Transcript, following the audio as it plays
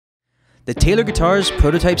The Taylor Guitars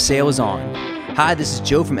prototype sale is on. Hi, this is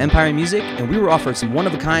Joe from Empire Music, and we were offered some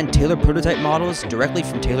one-of-a-kind Taylor prototype models directly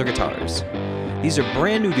from Taylor Guitars. These are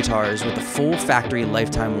brand new guitars with a full factory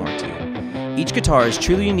lifetime warranty. Each guitar is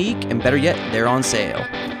truly unique, and better yet, they're on sale.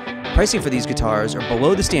 Pricing for these guitars are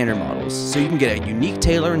below the standard models, so you can get a unique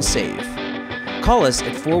Taylor and save. Call us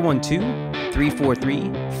at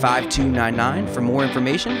 412-343-5299 for more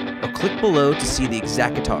information, or click below to see the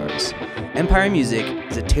exact guitars. Empire Music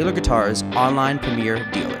is a Taylor Guitars online premier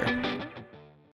dealer.